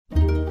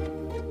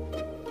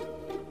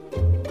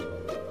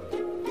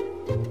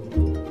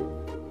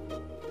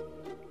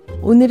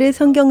오늘의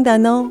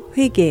성경단어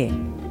회개.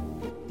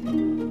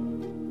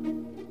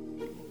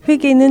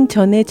 회개는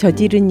전에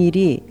저지른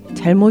일이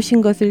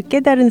잘못인 것을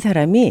깨달은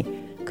사람이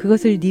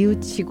그것을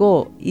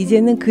뉘우치고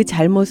이제는 그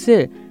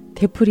잘못을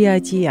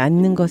되풀이하지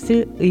않는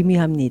것을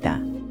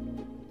의미합니다.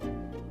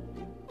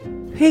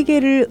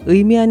 회개를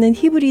의미하는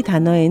히브리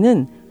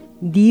단어에는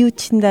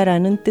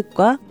뉘우친다라는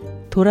뜻과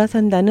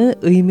돌아선다는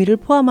의미를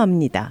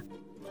포함합니다.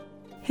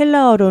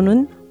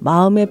 헬라어로는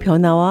마음의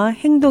변화와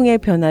행동의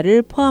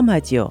변화를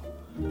포함하지요.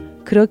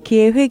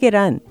 그렇기에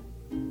회개란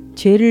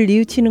죄를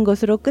뉘우치는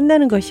것으로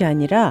끝나는 것이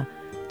아니라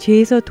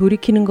죄에서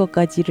돌이키는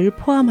것까지를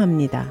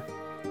포함합니다.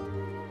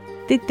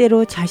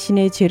 때때로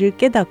자신의 죄를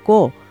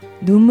깨닫고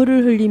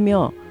눈물을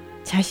흘리며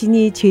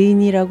자신이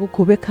죄인이라고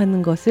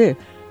고백하는 것을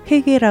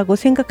회개라고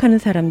생각하는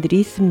사람들이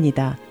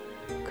있습니다.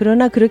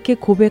 그러나 그렇게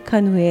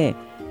고백한 후에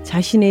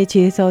자신의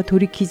죄에서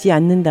돌이키지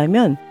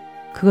않는다면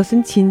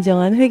그것은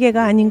진정한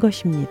회개가 아닌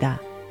것입니다.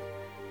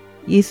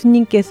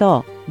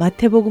 예수님께서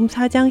마태복음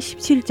 4장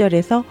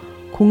 17절에서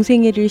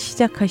공생애를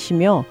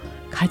시작하시며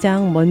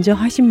가장 먼저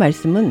하신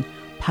말씀은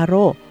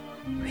바로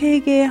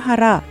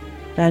회개하라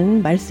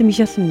라는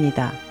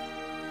말씀이셨습니다.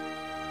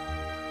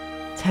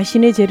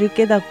 자신의 죄를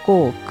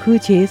깨닫고 그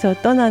죄에서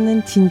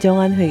떠나는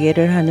진정한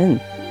회개를 하는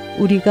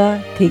우리가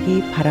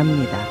되기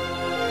바랍니다.